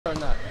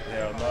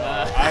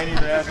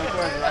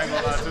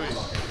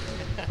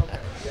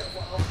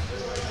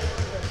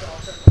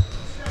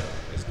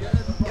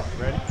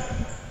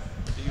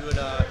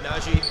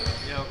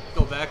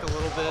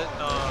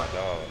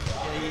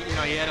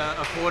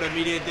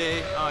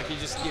day. Can you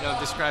just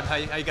describe how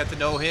you got to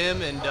know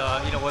him and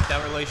what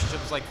that relationship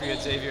was like for you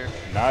at Xavier?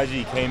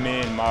 Naji came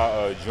in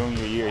my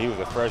junior year. He was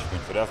a freshman,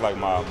 so that's like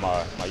my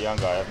young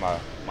guy. That's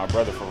my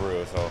brother for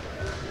real. So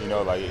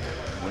like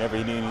whenever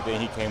he needed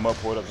anything, he came up,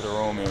 pulled up to the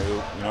room,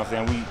 and I'm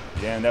saying, we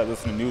jammed out,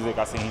 listening to music.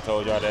 I seen he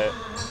told y'all that.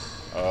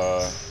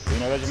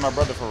 That's just my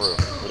brother for real.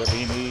 Whatever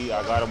he need,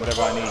 I got him.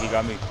 Whatever I need, he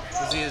got me.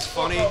 Is he as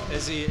funny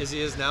as he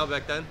is now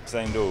back then?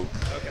 Same dude.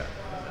 Okay.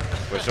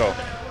 For sure.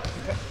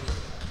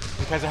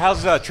 Kaiser,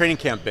 how's training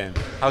camp been?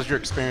 How's your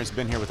experience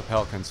been here with the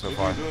Pelicans so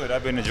far? It's been good.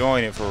 I've been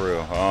enjoying it for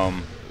real.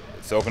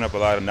 Soaking up a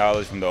lot of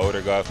knowledge from the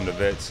older guys, from the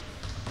vets,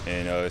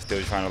 and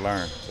still trying to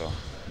learn. So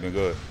it's been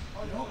good.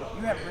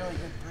 You have really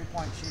good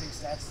three-point shooting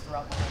stats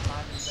throughout the whole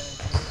time you've been in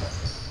the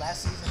league.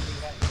 Last season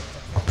you had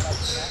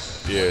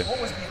 55%. Yeah.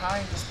 What was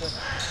behind just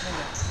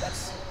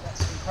that's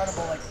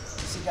incredible. Like to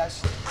see guys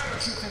shoot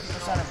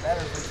 50% or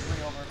better for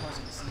three over the course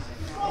of the season.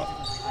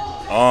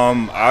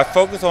 I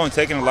focused on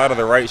taking a lot of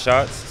the right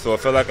shots, so I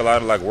feel like a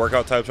lot of like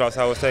workout type shots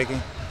I was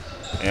taking,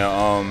 and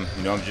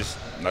I'm just,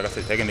 like I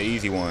said, taking the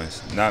easy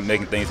ones, not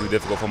making things too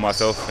difficult for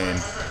myself, and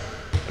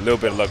a little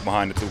bit of luck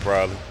behind the two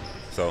probably.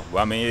 So,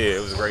 well, I mean, yeah,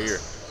 it was a great year.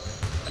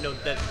 I know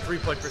that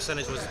three-point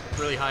percentage was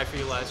really high for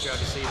you last year,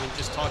 obviously. Even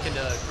just talking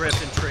to Griff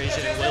and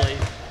Trajan and Willie,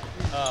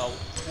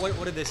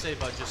 what did they say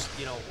about just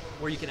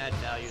where you can add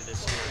value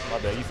this year? My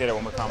bad. You said that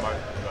one more time.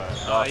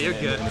 You're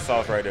good. In the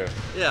sauce right there.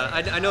 Yeah,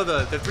 I know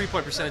the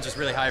three-point percentage was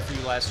really high for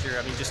you last year.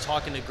 I mean, just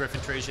talking to Griff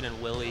and Trajan and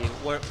Willie,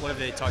 what have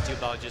they talked to you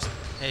about? Just,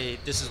 hey,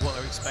 this is what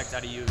we expect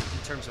out of you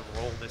in terms of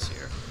role this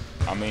year.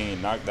 I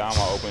mean, knock down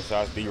my open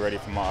shots, be ready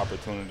for my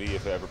opportunity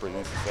if it ever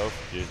presents itself.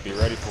 Just be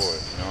ready for it.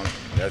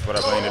 That's what I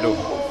plan to do.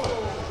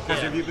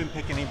 Kaiser, have you been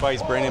picking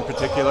anybody's brain in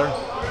particular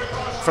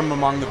from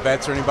among the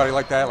vets or anybody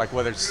like that? Like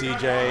whether it's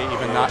CJ,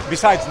 even not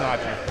besides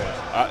Naji, of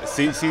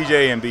course.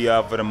 CJ and B,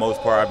 for the most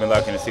part, I've been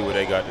looking to see what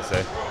they got to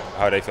say,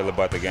 how they feel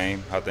about the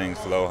game, how things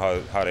flow,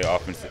 how their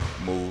offense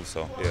moves.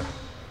 So yeah.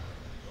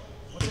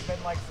 What's it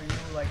been like for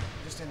you, like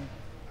just in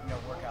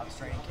workouts,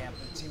 training camp?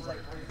 It seems like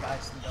you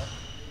guys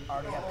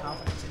already have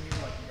confidence in you,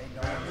 like they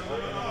know.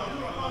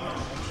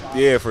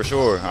 Yeah, for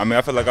sure. I mean,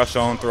 I feel like I've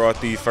shown throughout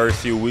these first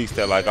few weeks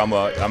that like I'm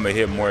gonna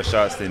hit more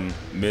shots than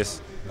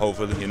miss.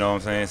 Hopefully, you know what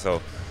I'm saying.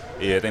 So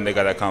yeah, I think they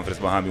got that confidence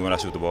behind me when I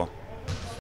shoot the ball.